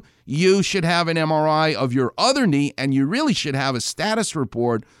you do. You should have an MRI of your other knee, and you really should have a status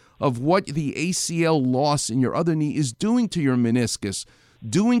report of what the ACL loss in your other knee is doing to your meniscus,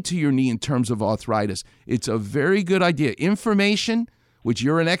 doing to your knee in terms of arthritis. It's a very good idea. Information, which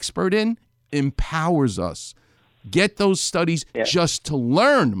you're an expert in, empowers us. Get those studies just to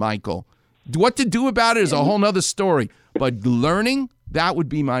learn, Michael. What to do about it is a whole nother story. But learning, that would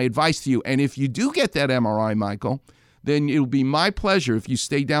be my advice to you. And if you do get that MRI, Michael, then it'll be my pleasure if you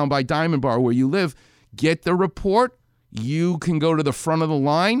stay down by Diamond Bar where you live, get the report. You can go to the front of the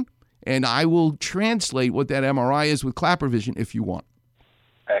line, and I will translate what that MRI is with Clapper Vision if you want.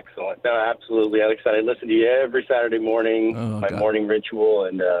 Excellent. No, absolutely, Alex. I listen to you every Saturday morning, morning ritual,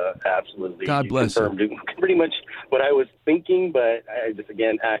 and absolutely. God bless you. Confirmed pretty much what I was thinking, but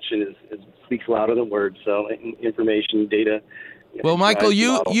action speaks louder than words. So information, data. Well, Michael,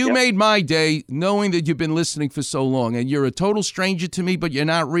 you made my day knowing that you've been listening for so long, and you're a total stranger to me, but you're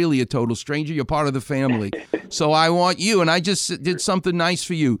not really a total stranger. You're part of the family. So I want you, and I just did something nice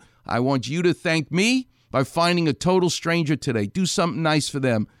for you. I want you to thank me by finding a total stranger today. Do something nice for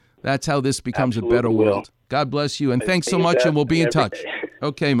them. That's how this becomes a better world. God bless you, and thanks so much, and we'll be in touch.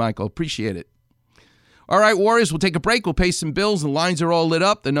 Okay, Michael, appreciate it. All right, Warriors, we'll take a break. We'll pay some bills. The lines are all lit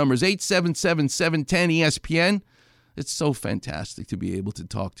up. The number is 877-710-ESPN. It's so fantastic to be able to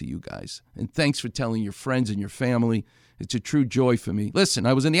talk to you guys. And thanks for telling your friends and your family. It's a true joy for me. Listen,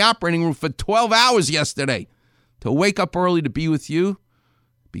 I was in the operating room for 12 hours yesterday to wake up early to be with you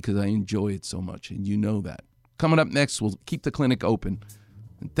because I enjoy it so much, and you know that. Coming up next, we'll keep the clinic open.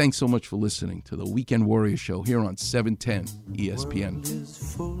 And thanks so much for listening to the Weekend Warrior Show here on 710 ESPN. The world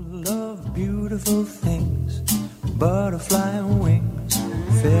is full of beautiful things, butterfly wings,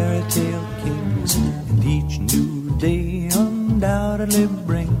 fairy tale kings, and each new day undoubtedly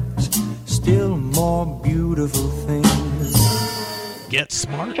brings still more beautiful things. Get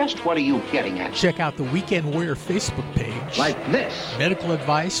smart. Just what are you getting at? Check out the Weekend Warrior Facebook page. Like this. Medical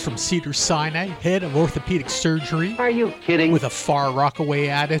advice from Cedars-Sinai, head of orthopedic surgery. Are you kidding? With a far rockaway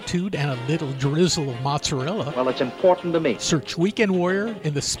attitude and a little drizzle of mozzarella. Well, it's important to me. Search Weekend Warrior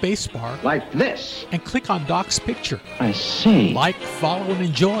in the space bar. Like this. And click on Doc's picture. I see. Like, follow, and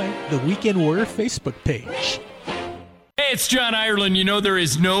enjoy the Weekend Warrior Facebook page. Hey, it's John Ireland. You know there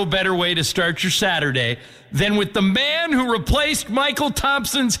is no better way to start your Saturday than with the man who replaced Michael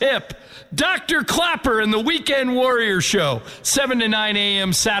Thompson's hip, Dr. Clapper and the Weekend Warrior Show, 7 to 9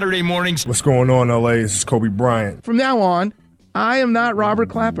 a.m. Saturday mornings. What's going on, LA? This is Kobe Bryant. From now on, I am not Robert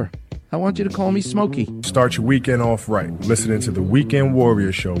Clapper. I want you to call me Smokey. Start your weekend off right, listening to the Weekend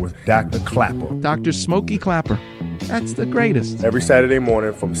Warrior Show with Dr. Clapper. Dr. Smokey Clapper. That's the greatest. Every Saturday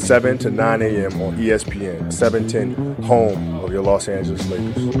morning from 7 to 9 a.m. on ESPN, 710, home of your Los Angeles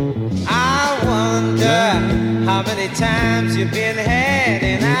Lakers. I wonder how many times you've been had,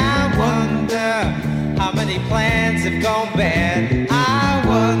 and I wonder how many plans have gone bad. I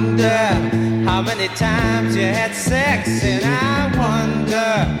wonder how many times you had sex, and I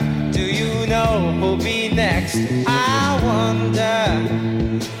wonder, do you know who'll be next? I wonder,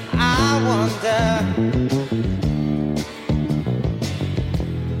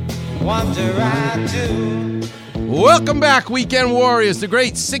 wonder I do. Welcome back, Weekend Warriors. The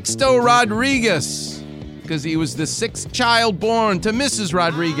great Sixto Rodriguez, because he was the sixth child born to Mrs.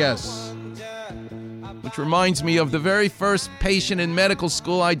 Rodriguez. Which reminds me of the very first patient in medical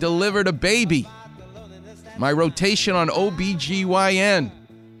school I delivered a baby. My rotation on OBGYN.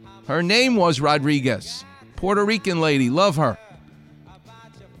 Her name was Rodriguez. Puerto Rican lady, love her.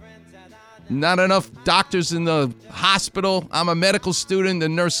 Not enough doctors in the hospital. I'm a medical student. The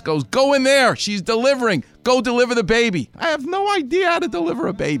nurse goes, go in there. She's delivering. Go deliver the baby. I have no idea how to deliver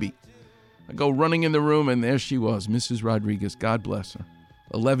a baby. I go running in the room, and there she was, Mrs. Rodriguez. God bless her.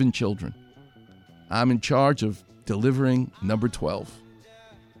 11 children. I'm in charge of delivering number 12.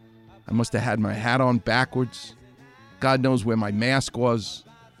 I must have had my hat on backwards. God knows where my mask was.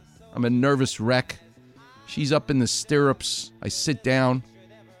 I'm a nervous wreck. She's up in the stirrups. I sit down.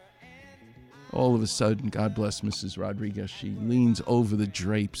 All of a sudden, God bless Mrs. Rodriguez, she leans over the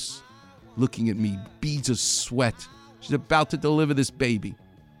drapes, looking at me, beads of sweat. She's about to deliver this baby.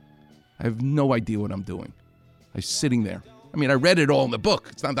 I have no idea what I'm doing. I'm sitting there. I mean, I read it all in the book.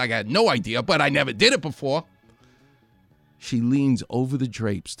 It's not like I had no idea, but I never did it before. She leans over the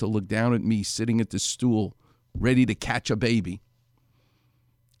drapes to look down at me sitting at the stool, ready to catch a baby.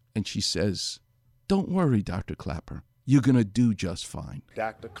 And she says, "Don't worry, Dr. Clapper. You're going to do just fine."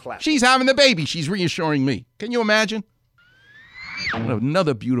 Dr. Clapper. She's having the baby. She's reassuring me. Can you imagine?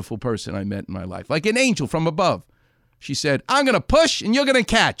 Another beautiful person I met in my life, like an angel from above. She said, "I'm going to push and you're going to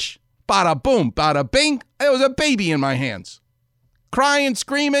catch." Bada boom, bada bing. There was a baby in my hands. Crying,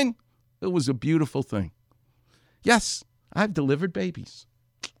 screaming. It was a beautiful thing. Yes, I've delivered babies.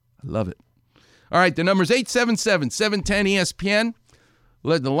 I love it. All right, the number's 877-710-ESPN.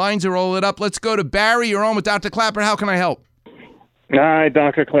 The lines are all lit up. Let's go to Barry. You're on with Dr. Clapper. How can I help? Hi,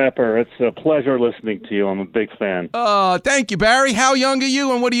 Dr. Clapper. It's a pleasure listening to you. I'm a big fan. Thank you, Barry. How young are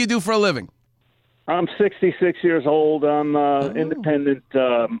you, and what do you do for a living? I'm 66 years old. I'm an independent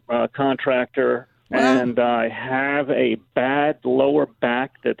contractor, and I have a bad lower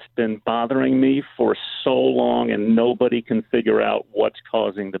back that's been bothering me for so long, and nobody can figure out what's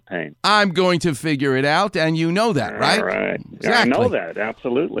causing the pain. I'm going to figure it out, and you know that, right? All right. Exactly. Yeah, I know that,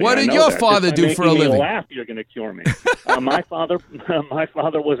 absolutely. What did your father do for a living? If you laugh, you're going to cure me. My father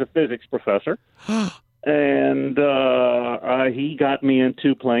was a physics professor. And he got me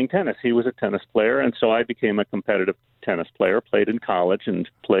into playing tennis. He was a tennis player, and so I became a competitive tennis player, played in college, and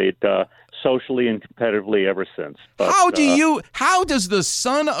played socially and competitively ever since. But, how does the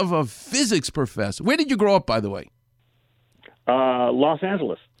son of a physics professor, where did you grow up, by the way? Los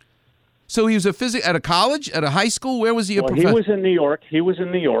Angeles. So he was a physics at a college, at a high school? Where was he a professor? He was in New York. He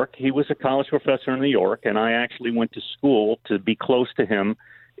was a college professor in New York, and I actually went to school to be close to him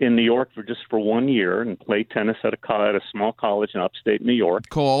in New York for 1 year and played tennis at a small college in upstate New York.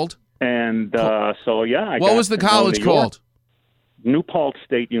 Called? And so, yeah. What was the college called? New Paltz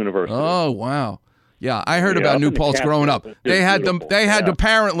State University. Oh, wow. Yeah, I heard about New Paltz growing up. They had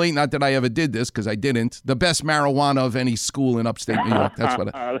apparently, not that I ever did this because I didn't, the best marijuana of any school in upstate New York.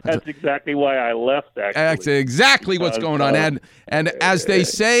 That's exactly why I left, actually. That's exactly what's going on. And as they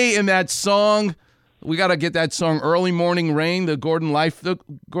say in that song, we got to get that song "Early Morning Rain," the Gordon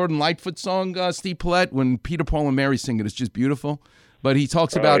Lightfoot song, Steve Paulette, when Peter, Paul, and Mary sing it. It's just beautiful. But he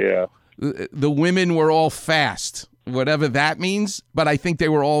talks about the women were all fast, whatever that means. But I think they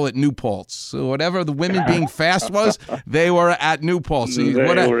were all at New Paltz. So whatever the women being fast was, they were at New Paltz. So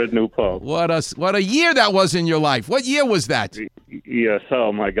they were at New Paltz. What a year that was in your life. What year was that? Yes.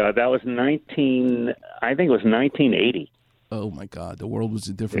 Oh my God, that was 1980. Oh, my God. The world was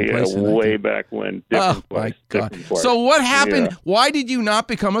a different place. Way back when. Different place. My God. So what happened? Yeah. Why did you not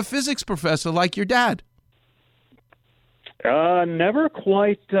become a physics professor like your dad? Never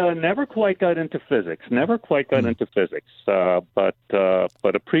quite got into physics. But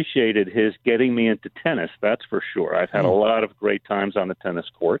appreciated his getting me into tennis, that's for sure. I've had a lot of great times on the tennis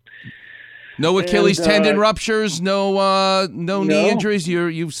court. No Achilles tendon ruptures, no knee injuries.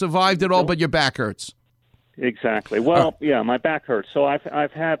 You've survived it all, but your back hurts. Exactly. Well, yeah, my back hurts. So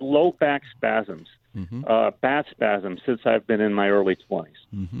I've had low back spasms, bat spasms since I've been in my early 20s.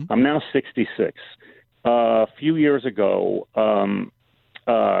 Mm-hmm. I'm now 66. A few years ago,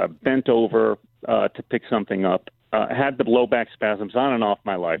 bent over to pick something up. Had the low back spasms on and off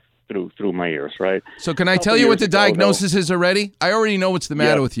my life through my ears. Right. So can I tell you what the diagnosis is already? I already know what's the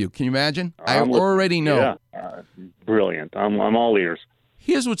matter with you. Can you imagine? I already know. Yeah. Brilliant. I'm all ears.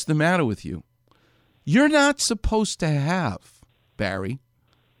 Here's what's the matter with you. You're not supposed to have, Barry,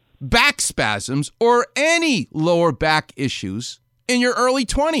 back spasms or any lower back issues in your early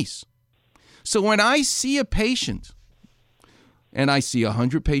 20s. So when I see a patient, and I see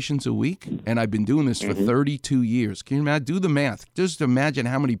 100 patients a week, and I've been doing this for 32 years. Can you imagine? Do the math. Just imagine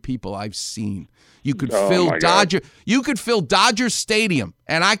how many people I've seen. You could fill Dodger Stadium,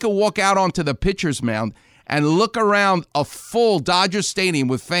 and I could walk out onto the pitcher's mound and look around a full Dodger Stadium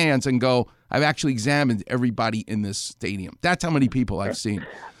with fans and go, I've actually examined everybody in this stadium. That's how many people I've seen.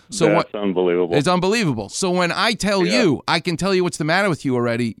 So that's unbelievable. It's unbelievable. So when I tell you, I can tell you what's the matter with you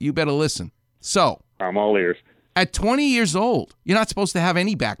already, you better listen. So I'm all ears. At 20 years old, you're not supposed to have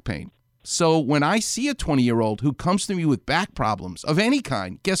any back pain. So when I see a 20-year-old who comes to me with back problems of any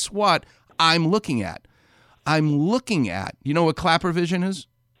kind, guess what I'm looking at? You know what Clapper vision is?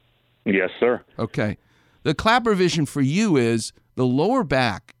 Yes, sir. Okay. The Clapper vision for you is the lower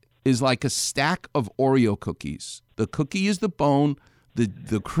back is like a stack of Oreo cookies. The cookie is the bone,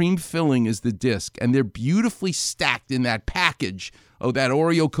 the cream filling is the disc, and they're beautifully stacked in that package that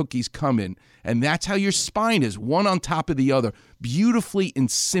Oreo cookies come in. And that's how your spine is, one on top of the other, beautifully in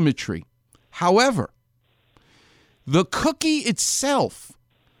symmetry. However, the cookie itself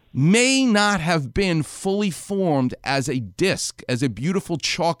may not have been fully formed as a disc, as a beautiful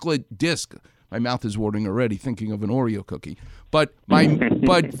chocolate disc, My mouth is watering already thinking of an Oreo cookie. But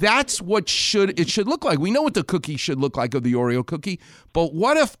that's what it should look like. We know what the cookie should look like of the Oreo cookie. But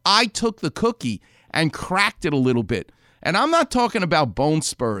what if I took the cookie and cracked it a little bit? And I'm not talking about bone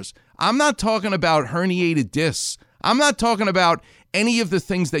spurs. I'm not talking about herniated discs. I'm not talking about any of the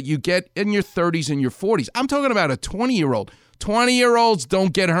things that you get in your 30s and your 40s. I'm talking about a 20-year-old. 20-year-olds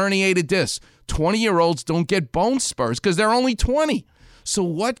don't get herniated discs. 20-year-olds don't get bone spurs because they're only 20. So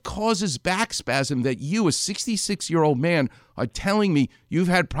what causes back spasm that you, a 66-year-old man, are telling me you've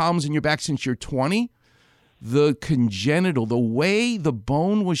had problems in your back since you're 20? The congenital, the way the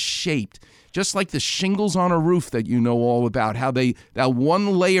bone was shaped, just like the shingles on a roof that you know all about, how that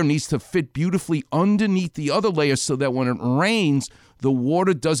one layer needs to fit beautifully underneath the other layer so that when it rains, the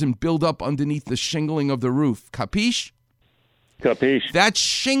water doesn't build up underneath the shingling of the roof. Capiche? Capiche. That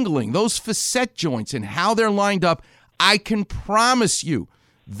shingling, those facet joints and how they're lined up, I can promise you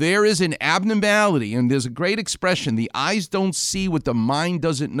there is an abnormality, and there's a great expression, the eyes don't see what the mind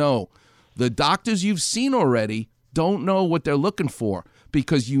doesn't know. The doctors you've seen already don't know what they're looking for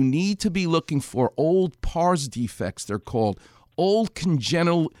because you need to be looking for old pars defects, they're called. Old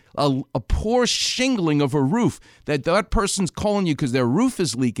congenital, a poor shingling of a roof that person's calling you because their roof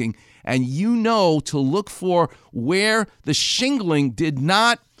is leaking, and you know to look for where the shingling did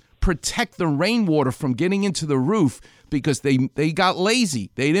not protect the rainwater from getting into the roof because they got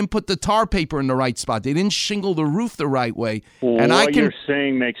lazy. They didn't put the tar paper in the right spot. They didn't shingle the roof the right way. And what you're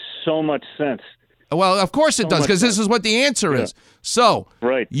saying makes so much sense. Well, of course it does, because this is what the answer is. So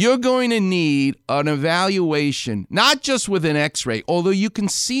you're going to need an evaluation, not just with an x-ray, although you can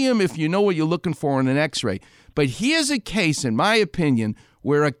see them if you know what you're looking for in an x-ray. But here's a case, in my opinion,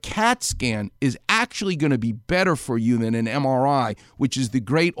 where a CAT scan is actually going to be better for you than an MRI, which is the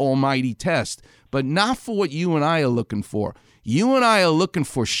great almighty test, but not for what you and I are looking for. You and I are looking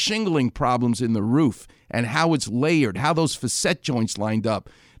for shingling problems in the roof and how it's layered, how those facet joints lined up.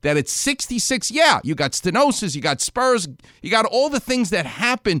 That at 66, you got stenosis, you got spurs, you got all the things that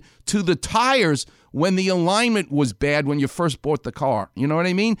happen to the tires when the alignment was bad when you first bought the car. You know what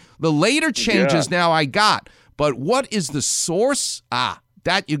I mean? The later changes now I got. But what is the source?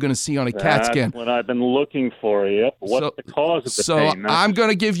 That you're going to see on a CAT scan. That's what I've been looking for. Yep. What's the cause of the pain? So I'm going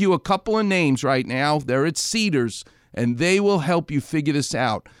to give you a couple of names right now. They're at Cedars, and they will help you figure this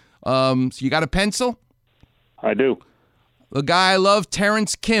out. So you got a pencil? I do. The guy I love,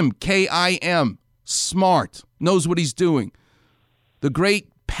 Terrence Kim, Kim. Smart. Knows what he's doing. The great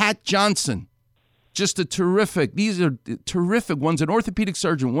Pat Johnson. Just a terrific. These are terrific. One's an orthopedic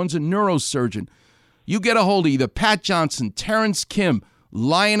surgeon. One's a neurosurgeon. You get a hold of either Pat Johnson, Terrence Kim,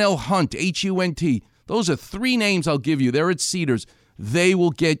 Lionel Hunt, Hunt. Those are three names I'll give you. They're at Cedars. They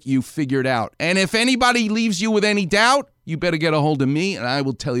will get you figured out. And if anybody leaves you with any doubt, you better get a hold of me, and I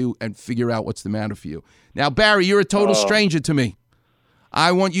will tell you and figure out what's the matter for you. Now, Barry, you're a total stranger to me.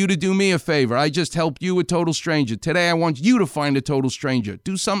 I want you to do me a favor. I just helped you, a total stranger. Today, I want you to find a total stranger.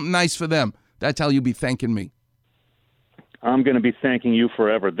 Do something nice for them. That's how you'll be thanking me. I'm going to be thanking you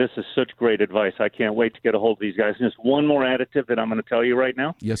forever. This is such great advice. I can't wait to get a hold of these guys. And just one more additive that I'm going to tell you right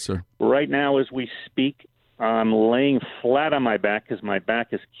now. Yes, sir. Right now, as we speak, I'm laying flat on my back because my back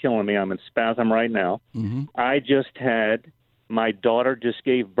is killing me. I'm in spasm right now. Mm-hmm. I just had my daughter just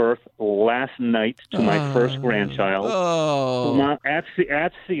gave birth last night to my first grandchild. At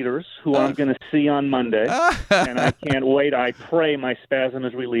Cedars, who I'm going to see on Monday. And I can't wait. I pray my spasm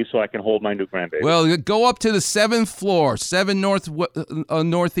is relieved so I can hold my new grandbaby. Well, go up to the 7th floor, 7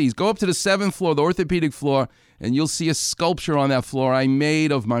 Northeast. Go up to the 7th floor, the orthopedic floor, and you'll see a sculpture on that floor I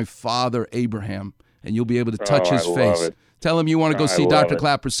made of my father, Abraham. And you'll be able to touch his face. Tell him you want to go see Dr.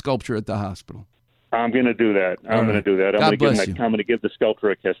 Clapper's sculpture at the hospital. I'm going to do that. I'm going to do that. I'm going to give the sculptor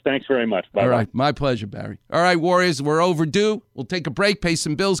a kiss. Thanks very much. Bye-bye. All right. My pleasure, Barry. All right, Warriors, we're overdue. We'll take a break, pay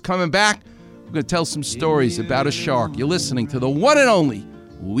some bills. Coming back, we're going to tell some stories about a shark. You're listening to the one and only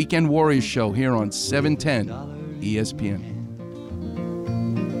Weekend Warriors Show here on 710 ESPN.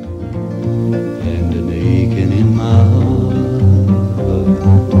 And an aching in my heart,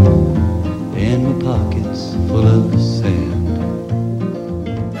 and my pockets full of sand.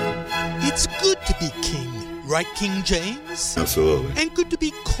 It's good to be king, right, King James? Absolutely. And good to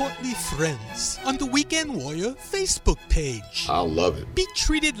be courtly friends on the Weekend Warrior Facebook page. I love it. Be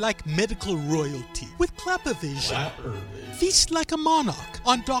treated like medical royalty with Clappervision. Feast like a monarch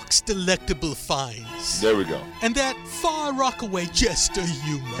on Doc's delectable finds. There we go. And that far rockaway jester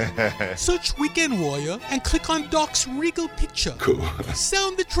humor. Search Weekend Warrior and click on Doc's regal picture. Cool.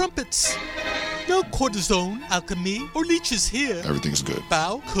 Sound the trumpets. No cortisone, alchemy, or leeches here. Everything's good.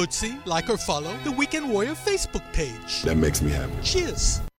 Bow, curtsy, like or follow the Weekend Warrior Facebook page. That makes me happy. Cheers.